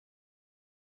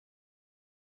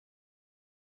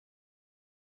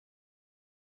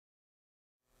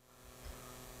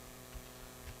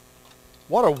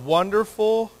What a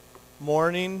wonderful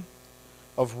morning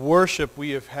of worship we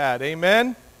have had.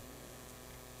 Amen?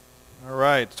 All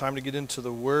right, it's time to get into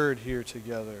the Word here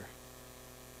together.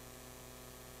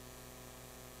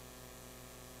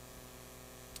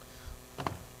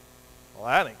 Well,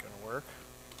 that ain't going to work.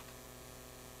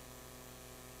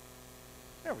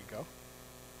 There we go.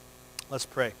 Let's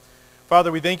pray.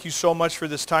 Father, we thank you so much for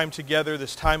this time together,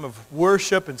 this time of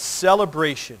worship and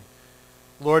celebration.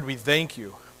 Lord, we thank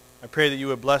you. I pray that you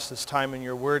would bless this time in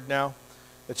your word now,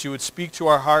 that you would speak to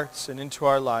our hearts and into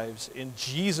our lives. In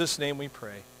Jesus' name we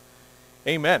pray.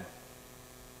 Amen.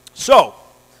 So,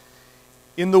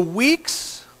 in the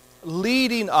weeks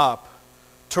leading up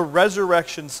to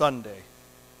Resurrection Sunday,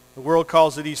 the world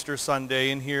calls it Easter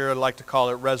Sunday, and here I'd like to call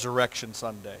it Resurrection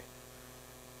Sunday.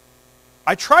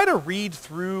 I try to read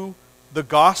through the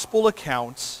gospel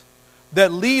accounts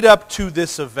that lead up to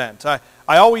this event. I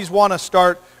always want to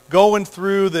start going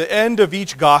through the end of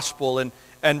each gospel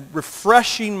and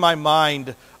refreshing my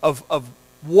mind of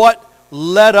what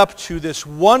led up to this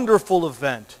wonderful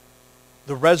event,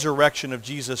 the resurrection of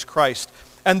Jesus Christ.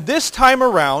 And this time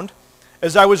around,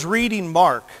 as I was reading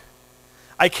Mark,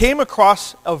 I came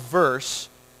across a verse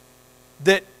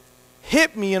that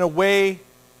hit me in a way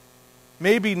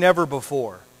maybe never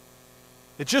before.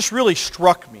 It just really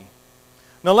struck me.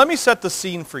 Now let me set the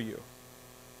scene for you.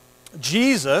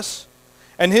 Jesus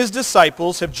and his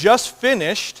disciples have just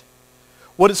finished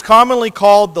what is commonly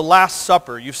called the Last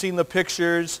Supper. You've seen the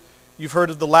pictures. You've heard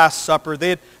of the Last Supper.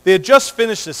 They had just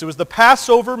finished this. It was the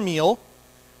Passover meal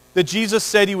that Jesus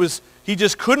said he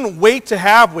just couldn't wait to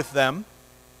have with them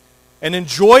and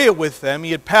enjoy it with them. He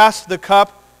had passed the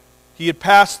cup. He had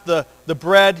passed the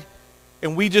bread.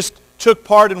 And we just took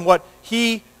part in what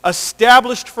he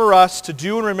established for us to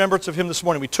do in remembrance of him this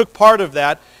morning. We took part of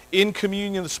that in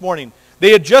communion this morning.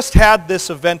 They had just had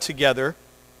this event together.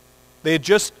 They had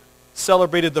just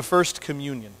celebrated the first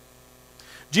communion.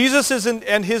 Jesus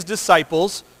and his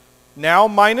disciples, now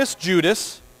minus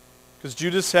Judas, because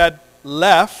Judas had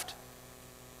left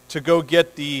to go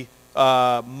get the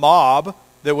mob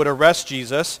that would arrest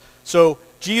Jesus. So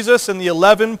Jesus and the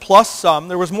 11 plus some,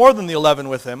 there was more than the 11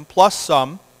 with him, plus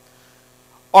some,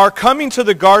 are coming to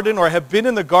the garden or have been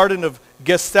in the Garden of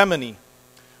Gethsemane,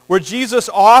 where Jesus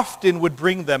often would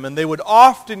bring them, and they would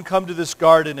often come to this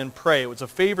garden and pray. It was a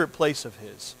favorite place of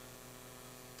his.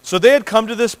 So they had come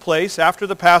to this place after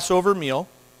the Passover meal,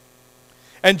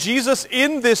 and Jesus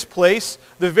in this place,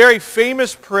 the very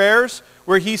famous prayers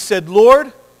where he said,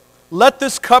 "Lord, let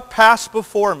this cup pass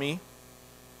before me,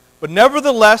 but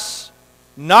nevertheless,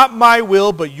 not my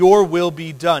will, but your will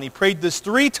be done." He prayed this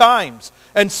 3 times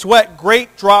and sweat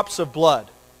great drops of blood.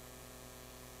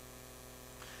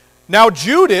 Now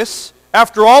Judas,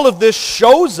 after all of this,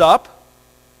 shows up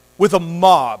with a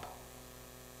mob.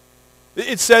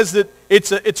 It says that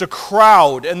it's a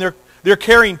crowd, and they're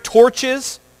carrying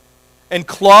torches and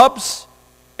clubs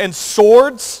and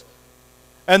swords,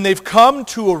 and they've come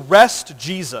to arrest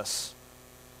Jesus.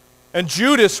 And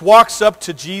Judas walks up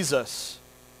to Jesus,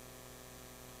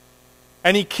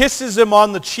 and he kisses him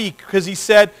on the cheek because he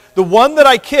said, "The one that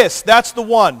I kiss, that's the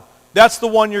one. That's the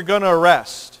one you're going to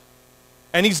arrest."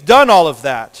 And he's done all of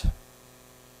that.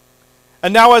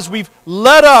 And now as we've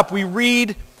led up, we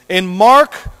read in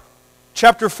Mark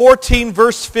chapter 14,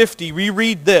 verse 50, we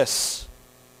read this.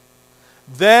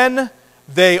 "Then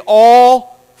they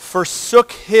all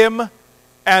forsook him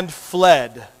and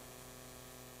fled."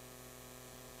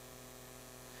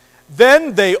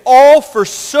 Then they all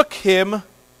forsook him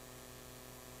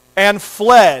and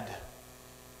fled.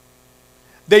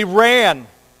 They ran.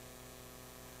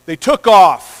 They took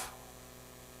off.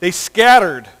 They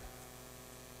scattered,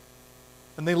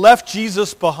 and they left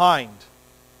Jesus behind.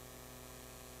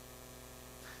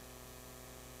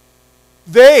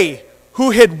 They who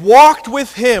had walked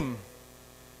with him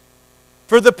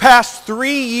for the past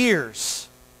 3 years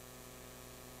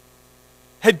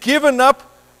had given up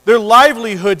their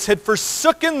livelihoods, had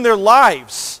forsaken their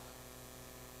lives.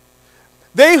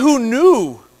 They who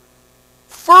knew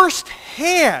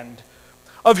firsthand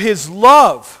of his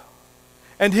love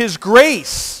and his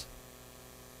grace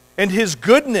and his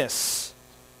goodness.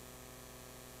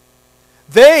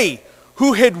 They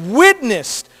who had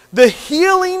witnessed the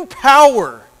healing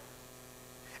power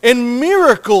and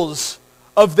miracles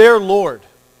of their Lord.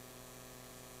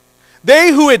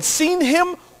 They who had seen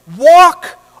him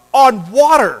walk on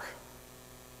water.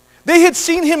 They had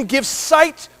seen him give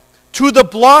sight to the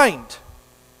blind.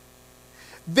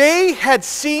 They had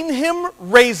seen him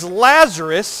raise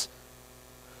Lazarus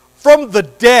from the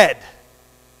dead.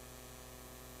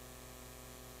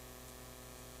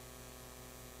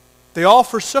 They all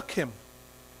forsook him.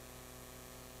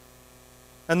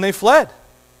 and they fled.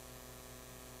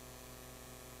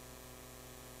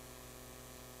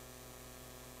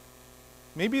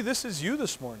 Maybe this is you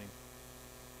this morning.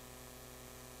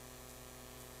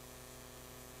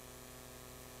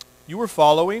 You were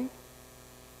following.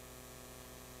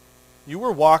 You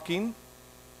were walking.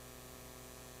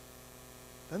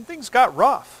 Then things got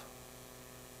rough.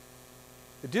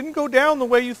 It didn't go down the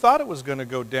way you thought it was going to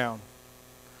go down.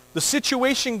 The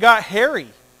situation got hairy.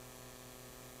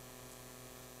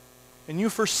 And you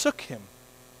forsook him.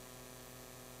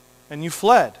 And you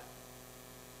fled.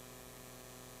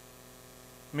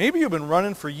 Maybe you've been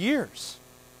running for years.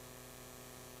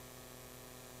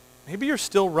 Maybe you're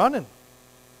still running.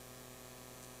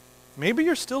 Maybe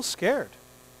you're still scared.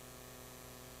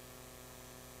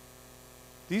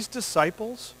 These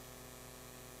disciples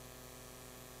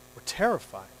were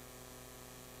terrified.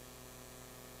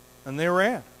 And they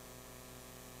ran.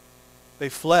 They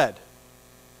fled.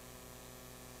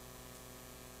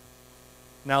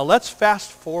 Now let's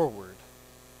fast forward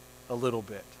a little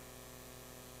bit.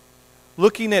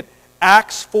 Looking at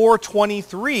Acts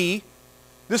 4:23,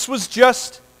 this was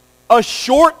just a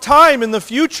short time in the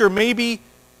future, maybe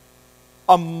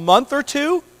a month or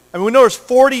two. I mean, we know there's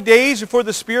 40 days before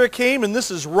the Spirit came, and this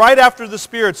is right after the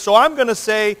Spirit. So I'm going to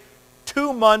say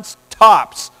 2 months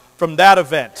tops from that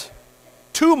event.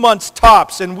 2 months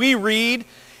tops. And we read,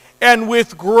 and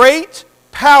with great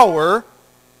power,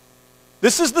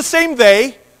 this is the same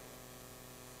they.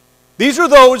 These are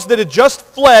those that had just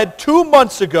fled 2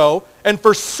 months ago and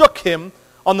forsook him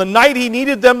on the night he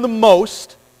needed them the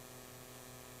most.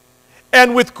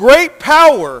 And with great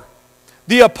power,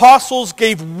 the apostles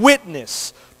gave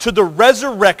witness to the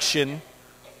resurrection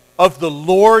of the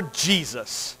Lord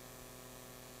Jesus.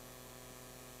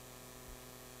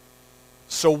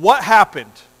 So what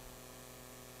happened?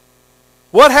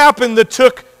 What happened that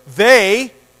took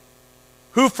they,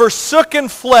 who forsook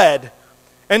and fled,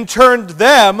 and turned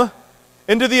them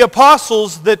into the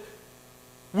apostles that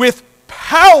with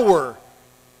power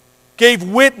gave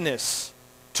witness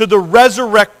to the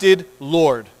resurrected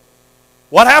Lord?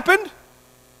 What happened?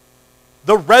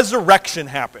 The resurrection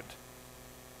happened.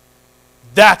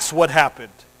 That's what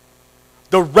happened.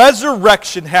 The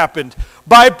resurrection happened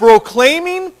by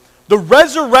proclaiming the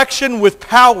resurrection with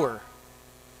power.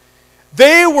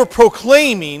 They were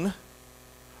proclaiming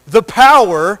the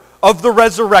power of the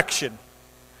resurrection.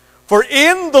 For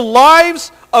in the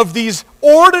lives of these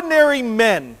ordinary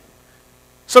men,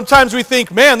 sometimes we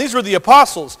think, man, these were the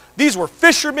apostles. These were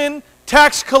fishermen,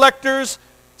 tax collectors,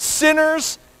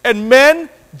 sinners, and men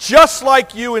just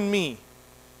like you and me.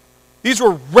 These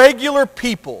were regular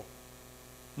people.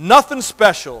 Nothing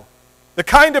special. The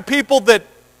kind of people that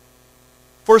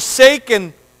forsake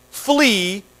and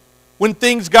flee when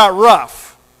things got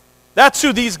rough. That's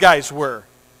who these guys were.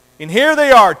 And here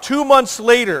they are 2 months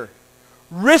later,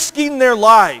 risking their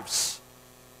lives,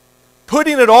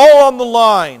 putting it all on the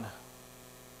line,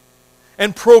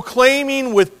 and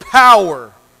proclaiming with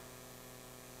power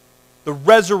the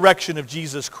resurrection of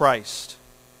Jesus Christ.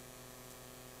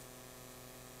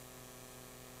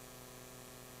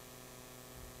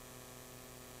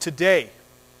 Today,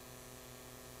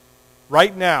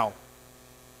 right now,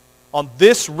 on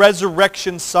this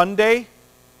Resurrection Sunday,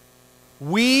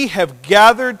 we have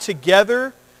gathered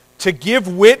together to give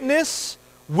witness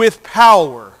with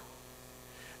power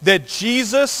that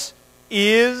Jesus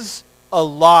is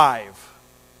alive.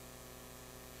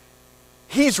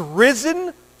 He's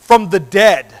risen from the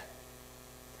dead,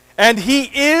 and He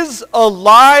is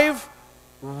alive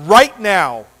right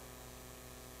now,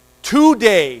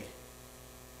 today.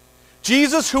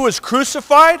 Jesus, who was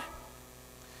crucified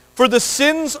for the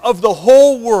sins of the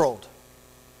whole world,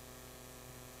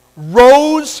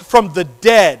 rose from the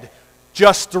dead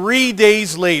just 3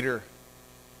 days later.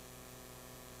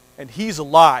 And He's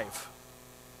alive.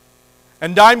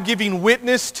 And I'm giving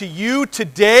witness to you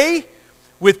today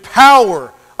with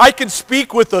power. I can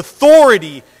speak with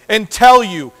authority and tell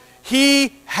you,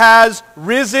 He has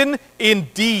risen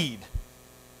indeed.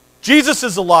 Jesus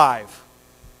is alive.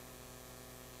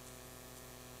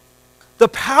 The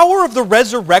power of the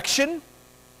resurrection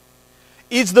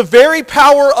is the very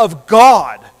power of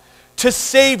God to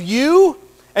save you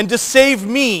and to save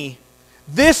me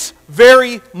this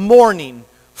very morning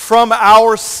from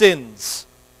our sins.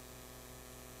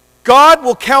 God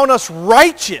will count us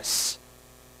righteous,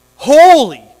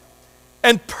 holy,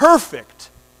 and perfect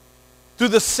through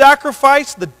the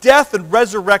sacrifice, the death, and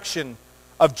resurrection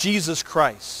of Jesus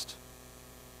Christ.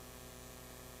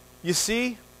 You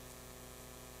see,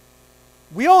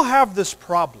 we all have this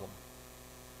problem.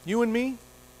 You and me,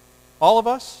 all of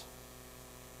us,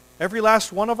 every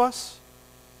last one of us.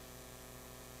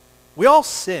 We all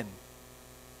sin.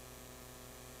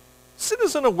 Sin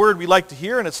isn't a word we like to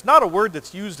hear, and it's not a word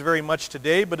that's used very much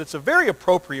today, but it's a very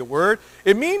appropriate word.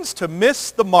 It means to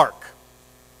miss the mark.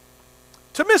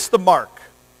 To miss the mark.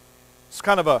 It's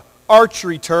kind of an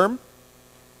archery term,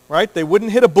 right? They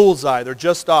wouldn't hit a bullseye. They're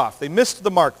just off. They missed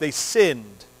the mark. They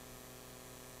sinned.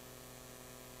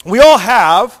 We all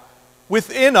have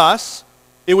within us,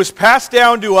 it was passed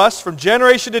down to us from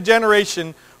generation to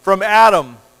generation from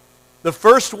Adam, the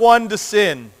first one to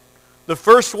sin, the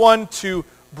first one to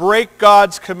break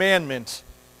God's commandment.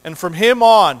 And from him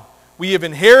on, we have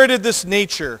inherited this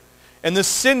nature. And this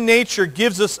sin nature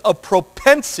gives us a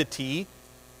propensity.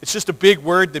 It's just a big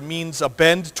word that means a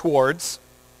bend towards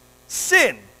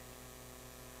sin.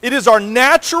 It is our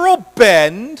natural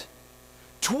bend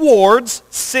towards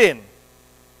sin.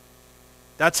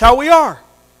 That's how we are.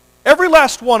 Every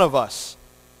last one of us.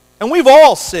 And we've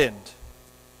all sinned.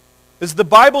 As the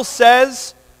Bible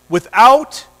says,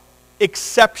 without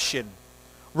exception.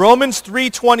 Romans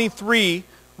 3:23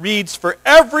 reads, "For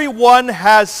everyone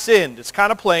has sinned." It's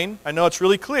kind of plain. I know it's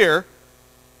really clear.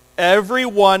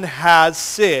 Everyone has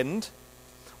sinned.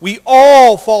 We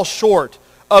all fall short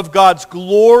of God's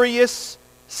glorious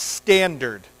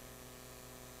standard.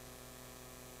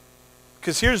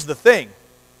 Because here's the thing.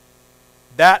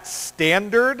 That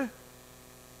standard,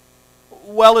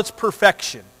 well, it's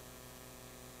perfection.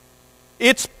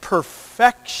 It's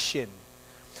perfection.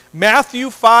 Matthew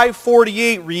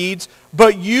 5:48 reads,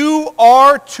 "But you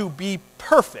are to be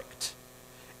perfect,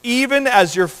 even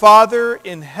as your Father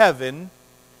in heaven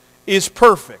is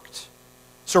perfect."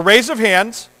 So raise of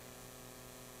hands.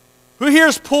 Who here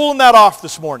is pulling that off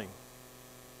this morning?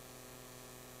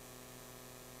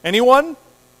 Anyone?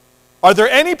 Are there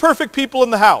any perfect people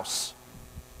in the house?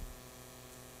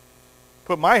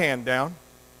 Put my hand down.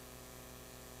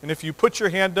 And if you put your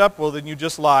hand up, well, then you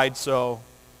just lied, so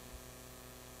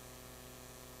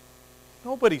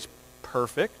nobody's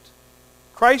perfect.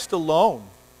 Christ alone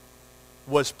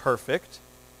was perfect.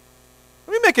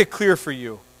 Let me make it clear for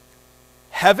you.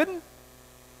 Heaven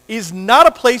is not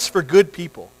a place for good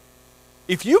people.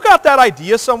 If you got that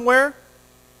idea somewhere,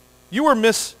 you were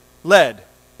misled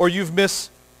or you've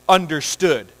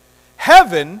misunderstood.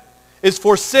 Heaven is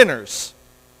for sinners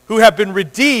who have been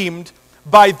redeemed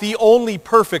by the only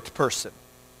perfect person.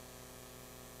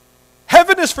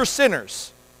 Heaven is for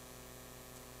sinners.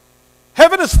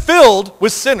 Heaven is filled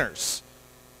with sinners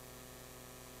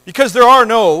because there are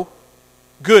no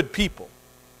good people.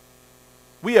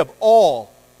 We have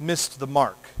all missed the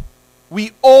mark.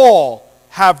 We all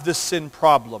have this sin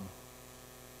problem.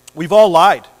 We've all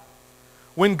lied.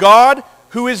 When God,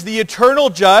 who is the eternal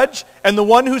judge and the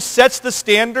one who sets the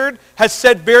standard, has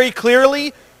said very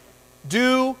clearly,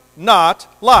 do not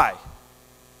lie.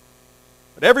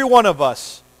 But every one of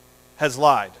us has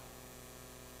lied.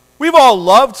 We've all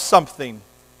loved something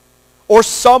or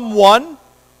someone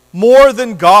more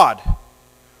than God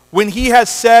when he has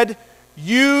said,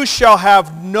 "You shall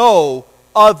have no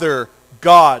other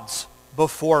gods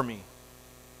before me."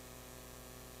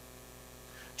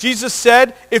 Jesus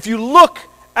said, if you look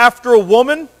after a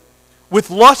woman with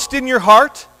lust in your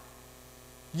heart,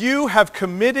 you have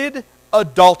committed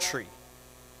adultery.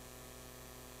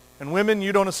 And women,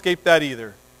 you don't escape that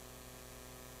either.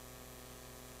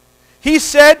 He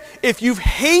said, if you've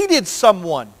hated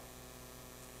someone,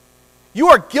 you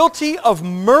are guilty of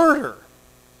murder.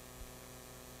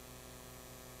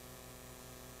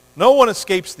 No one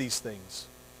escapes these things.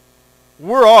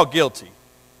 We're all guilty.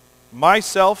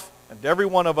 Myself and every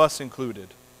one of us included.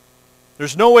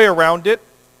 There's no way around it.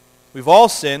 We've all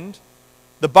sinned.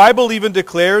 The Bible even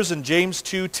declares in James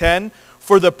 2:10,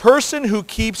 for the person who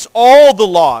keeps all the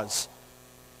laws,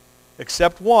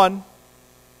 except one,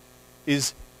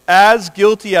 is as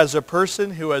guilty as a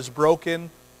person who has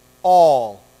broken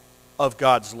all of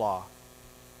God's law.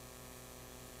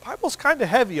 The Bible's kind of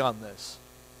heavy on this.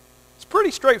 It's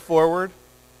pretty straightforward.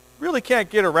 Really can't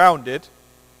get around it.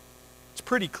 It's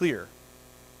pretty clear.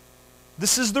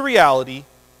 This is the reality.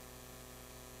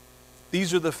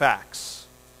 These are the facts.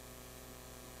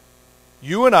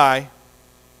 You and I,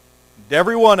 and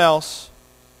everyone else,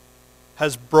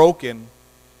 has broken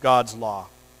God's law.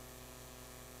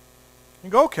 You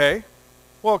go, okay,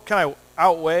 well, can I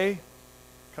outweigh?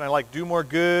 Can I do more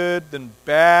good than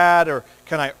bad? Or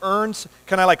can I earn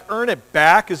it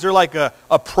back? Is there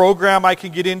a program I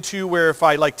can get into where if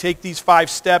I take these 5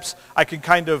 steps, I can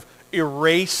kind of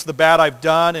erase the bad I've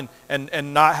done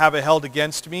and not have it held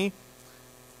against me?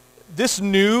 This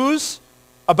news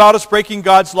about us breaking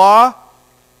God's law,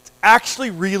 it's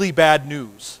actually really bad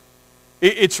news.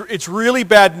 It's really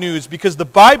bad news, because the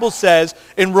Bible says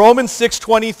in Romans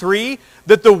 6:23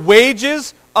 that the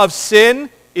wages of sin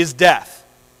is death.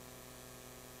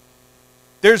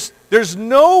 There's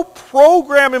no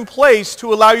program in place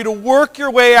to allow you to work your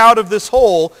way out of this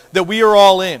hole that we are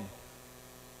all in.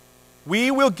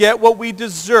 We will get what we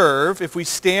deserve if we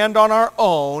stand on our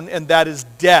own, and that is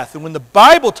death. And when the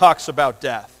Bible talks about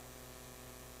death,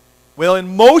 well,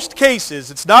 in most cases,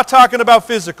 it's not talking about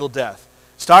physical death.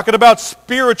 It's talking about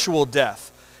spiritual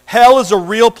death. Hell is a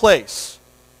real place.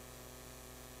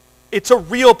 It's a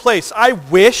real place. I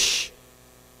wish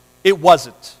it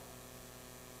wasn't.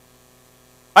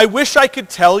 I wish I could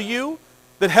tell you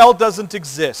that hell doesn't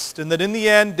exist and that in the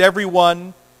end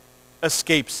everyone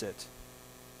escapes it.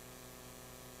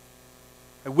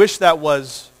 I wish that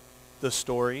was the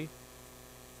story,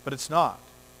 but it's not.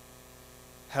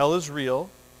 Hell is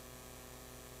real,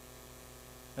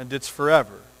 and it's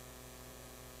forever.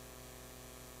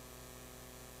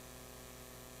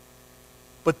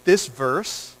 But this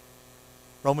verse,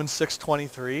 Romans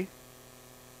 6:23,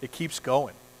 it keeps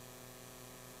going.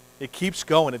 It keeps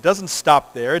going. It doesn't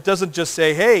stop there. It doesn't just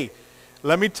say, hey,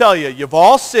 let me tell you, you've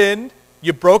all sinned,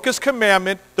 you broke his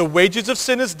commandment, the wages of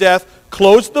sin is death,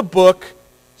 close the book,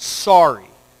 sorry.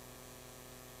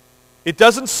 It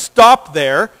doesn't stop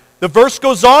there. The verse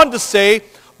goes on to say,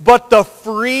 but the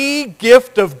free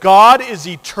gift of God is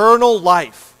eternal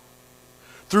life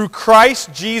through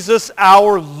Christ Jesus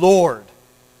our Lord.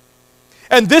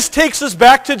 And this takes us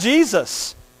back to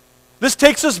Jesus. This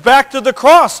takes us back to the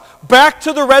cross, back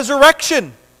to the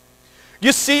resurrection.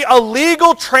 You see, a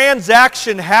legal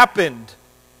transaction happened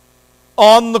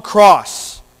on the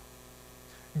cross.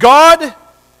 God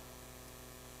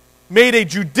made a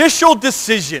judicial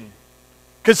decision,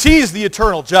 because He's the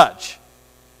eternal judge.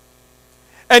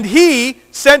 And He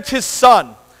sent His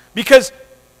Son, because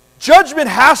judgment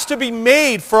has to be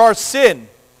made for our sin.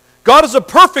 God is a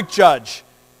perfect judge.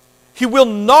 He will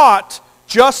not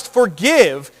just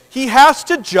forgive. He has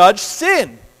to judge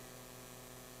sin.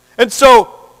 And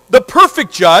so the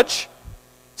perfect judge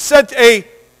sent a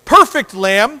perfect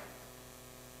lamb,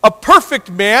 a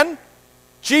perfect man,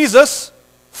 Jesus,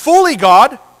 fully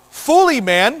God, fully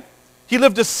man. He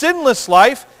lived a sinless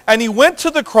life, and He went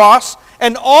to the cross,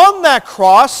 and on that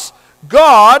cross,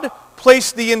 God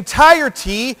placed the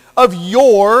entirety of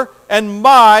your and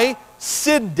my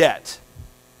sin debt.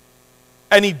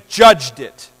 And He judged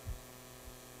it.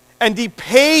 And He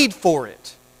paid for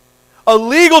it. A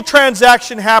legal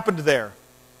transaction happened there.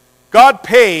 God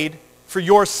paid for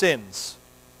your sins.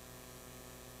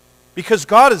 Because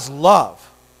God is love.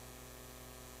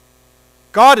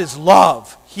 God is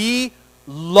love. He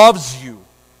loves you.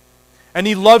 And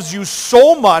He loves you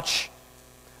so much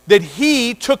that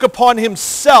He took upon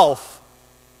Himself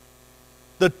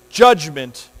the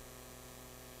judgment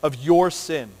of your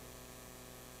sin.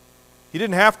 He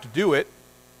didn't have to do it.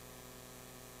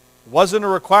 It wasn't a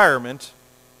requirement.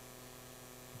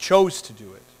 He chose to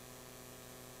do it.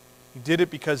 He did it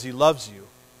because He loves you.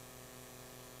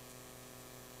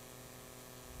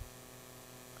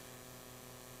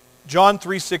 John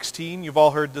 3:16, you've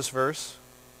all heard this verse.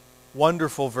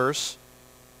 Wonderful verse.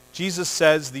 Jesus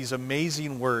says these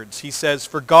amazing words. He says,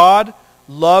 "For God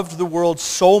loved the world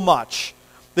so much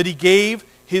that He gave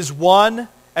His one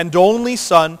and only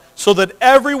Son, so that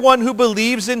everyone who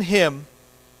believes in Him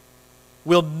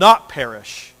will not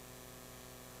perish,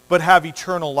 but have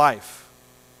eternal life."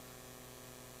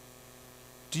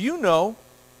 Do you know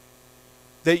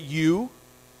that you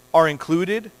are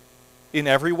included in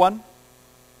everyone?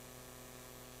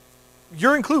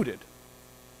 You're included.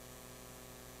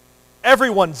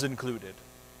 Everyone's included.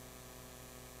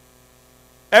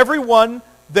 Everyone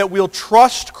that will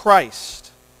trust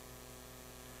Christ,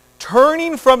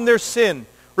 turning from their sin.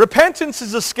 Repentance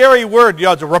is a scary word. You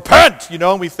have to repent,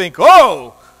 and we think,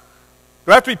 oh,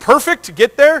 do I have to be perfect to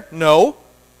get there? No.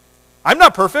 I'm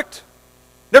not perfect.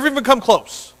 Never even come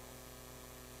close.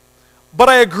 But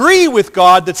I agree with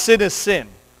God that sin is sin.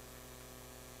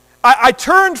 I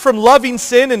turned from loving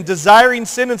sin and desiring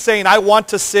sin and saying, I want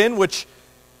to sin, which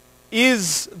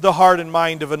is the heart and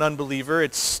mind of an unbeliever.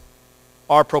 It's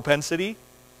our propensity.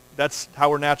 That's how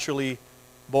we're naturally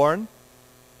born.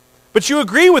 But you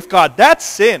agree with God, that's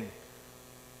sin.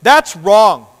 That's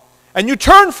wrong. And you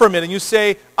turn from it and you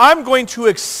say, I'm going to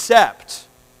accept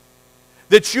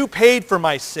that you paid for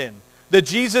my sin. That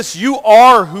Jesus, you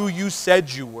are who you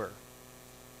said you were.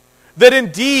 That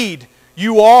indeed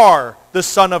you are the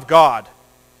Son of God.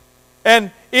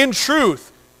 And in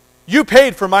truth, you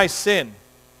paid for my sin.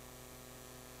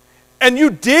 And you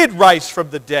did rise from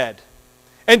the dead.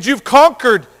 And you've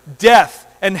conquered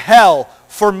death and hell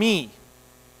for me.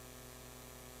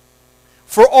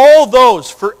 for all those,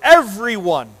 for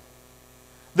everyone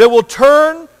that will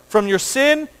turn from your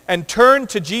sin and turn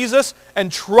to Jesus and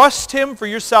trust Him for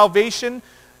your salvation,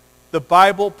 the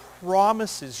Bible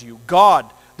promises you,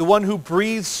 God, the one who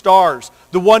breathes stars,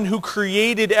 the one who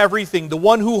created everything, the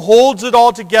one who holds it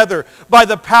all together by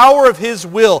the power of His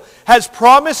will, has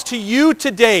promised to you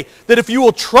today that if you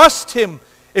will trust Him,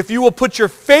 if you will put your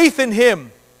faith in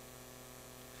Him,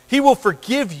 He will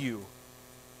forgive you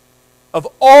of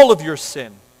all of your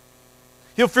sin.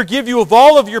 He'll forgive you of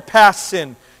all of your past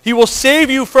sin. He will save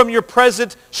you from your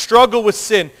present struggle with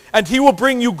sin. And He will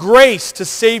bring you grace to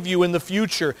save you in the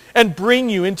future and bring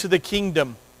you into the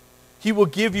kingdom. He will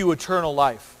give you eternal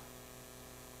life.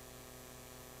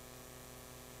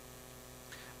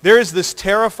 There is this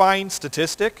terrifying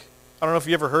statistic. I don't know if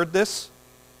you ever heard this.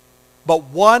 But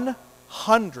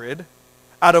 100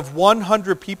 out of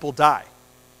 100 people die.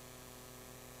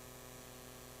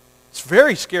 It's a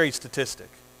very scary statistic.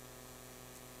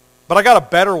 But I got a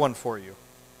better one for you.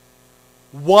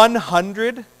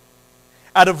 100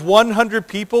 out of 100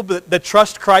 people that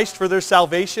trust Christ for their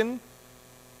salvation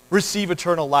receive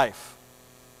eternal life.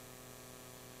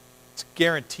 It's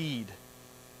guaranteed.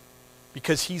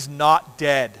 Because He's not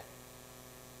dead.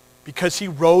 Because He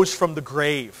rose from the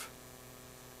grave.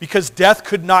 Because death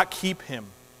could not keep Him.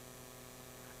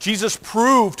 Jesus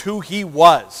proved who He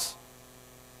was.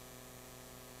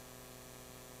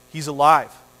 He's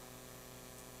alive.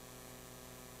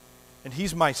 And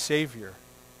He's my Savior.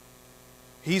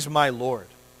 He's my Lord.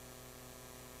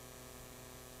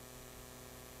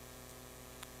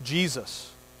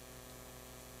 Jesus,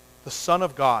 the Son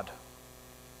of God,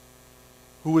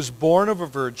 who was born of a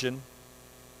virgin,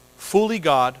 fully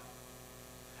God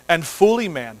and fully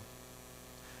man,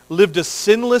 lived a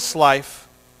sinless life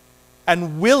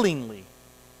and willingly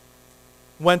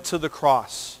went to the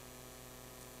cross.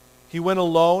 He went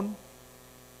alone.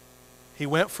 He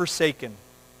went forsaken.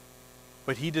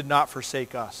 But He did not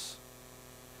forsake us.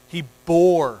 He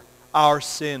bore our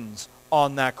sins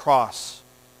on that cross.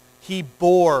 He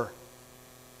bore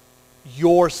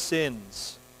your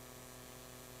sins.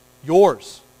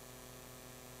 Yours.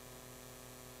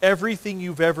 Everything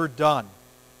you've ever done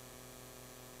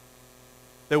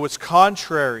that was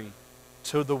contrary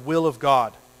to the will of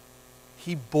God,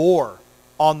 He bore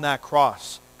on that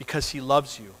cross because He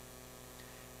loves you.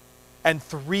 And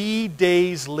 3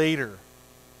 days later,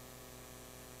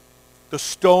 the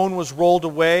stone was rolled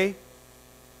away,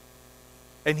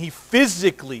 and He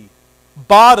physically,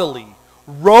 bodily,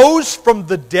 rose from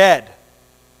the dead,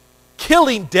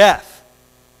 killing death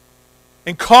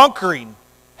and conquering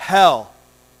hell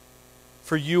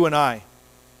for you and I.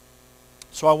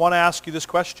 So I want to ask you this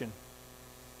question.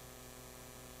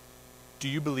 Do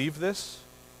you believe this?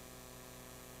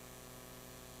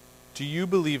 Do you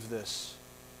believe this?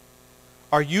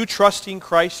 Are you trusting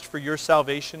Christ for your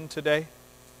salvation today?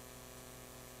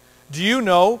 Do you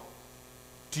know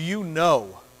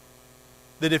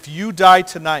that if you die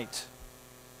tonight,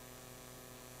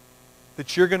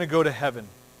 that you're going to go to heaven?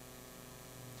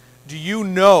 Do you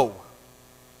know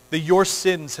that your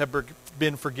sins have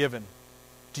been forgiven?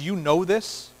 Do you know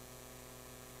this?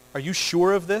 Are you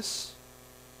sure of this?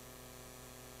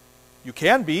 You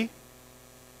can be.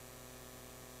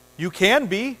 You can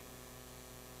be.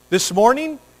 This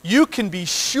morning, you can be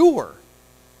sure.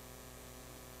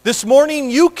 This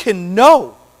morning, you can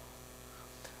know.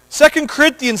 2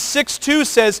 Corinthians 6:2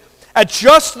 says, "At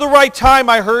just the right time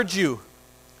I heard you.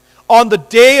 On the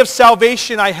day of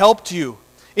salvation I helped you.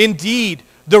 Indeed,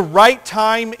 the right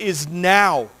time is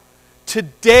now.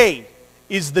 Today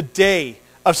is the day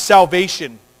of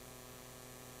salvation."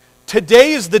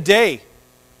 Today is the day.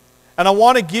 And I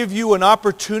want to give you an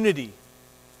opportunity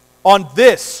on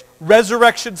this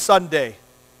Resurrection Sunday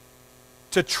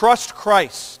to trust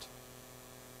Christ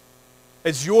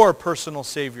as your personal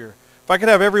Savior. If I could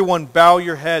have everyone bow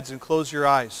your heads and close your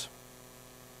eyes.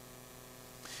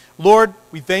 Lord,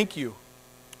 we thank you.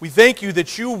 We thank you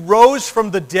that you rose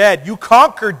from the dead. You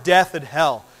conquered death and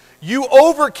hell. You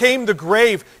overcame the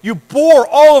grave. You bore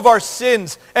all of our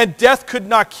sins, and death could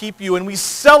not keep you. And we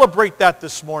celebrate that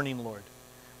this morning, Lord.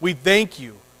 We thank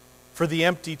you for the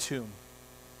empty tomb.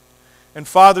 And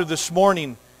Father, this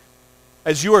morning,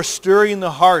 as you are stirring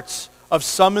the hearts of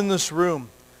some in this room,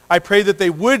 I pray that they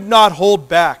would not hold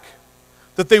back,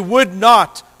 that they would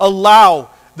not allow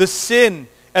the sin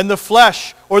and the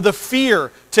flesh or the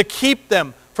fear to keep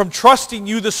them from trusting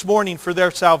you this morning for their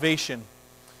salvation.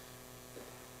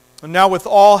 And now with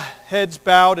all heads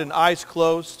bowed and eyes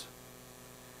closed,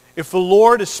 if the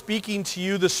Lord is speaking to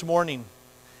you this morning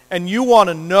and you want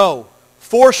to know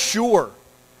for sure,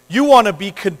 you want to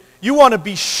You want to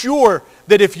be sure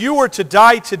that if you were to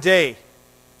die today,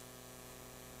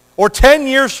 or 10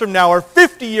 years from now, or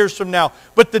 50 years from now,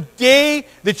 but the day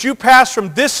that you pass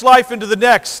from this life into the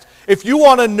next, if you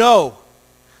want to know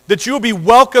that you will be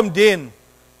welcomed in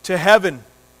to heaven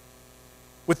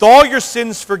with all your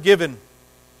sins forgiven,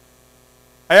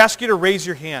 I ask you to raise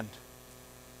your hand.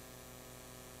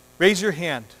 Raise your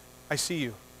hand. I see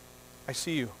you. I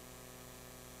see you.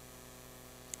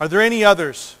 Are there any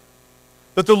others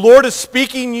that the Lord is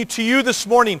speaking to you this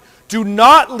morning? Do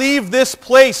not leave this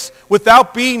place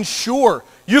without being sure.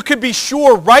 You can be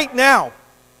sure right now.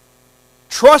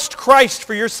 Trust Christ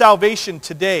for your salvation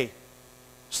today.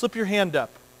 Slip your hand up.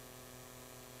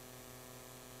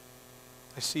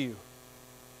 I see you.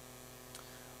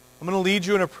 I'm going to lead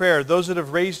you in a prayer. Those that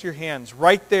have raised your hands,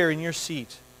 right there in your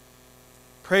seat,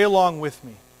 pray along with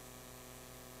me.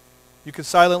 You can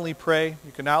silently pray.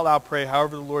 You can out loud pray,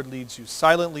 however the Lord leads you.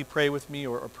 Silently pray with me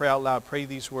or pray out loud. Pray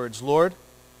these words. Lord,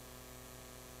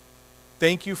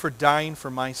 thank you for dying for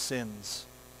my sins.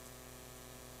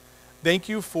 Thank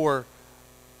you for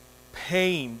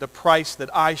paying the price that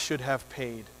I should have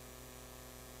paid.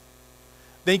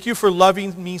 Thank you for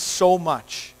loving me so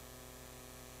much.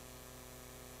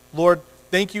 Lord,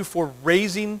 thank you for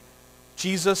raising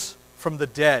Jesus from the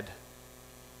dead.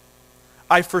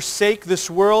 I forsake this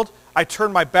world. I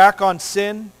turn my back on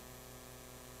sin.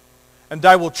 And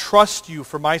I will trust you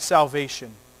for my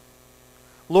salvation.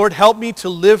 Lord, help me to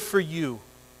live for you.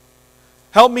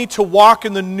 Help me to walk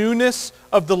in the newness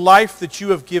of the life that you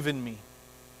have given me.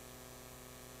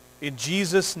 In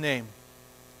Jesus' name,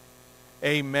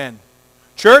 amen.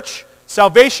 Church,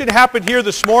 salvation happened here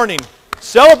this morning.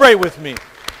 Celebrate with me.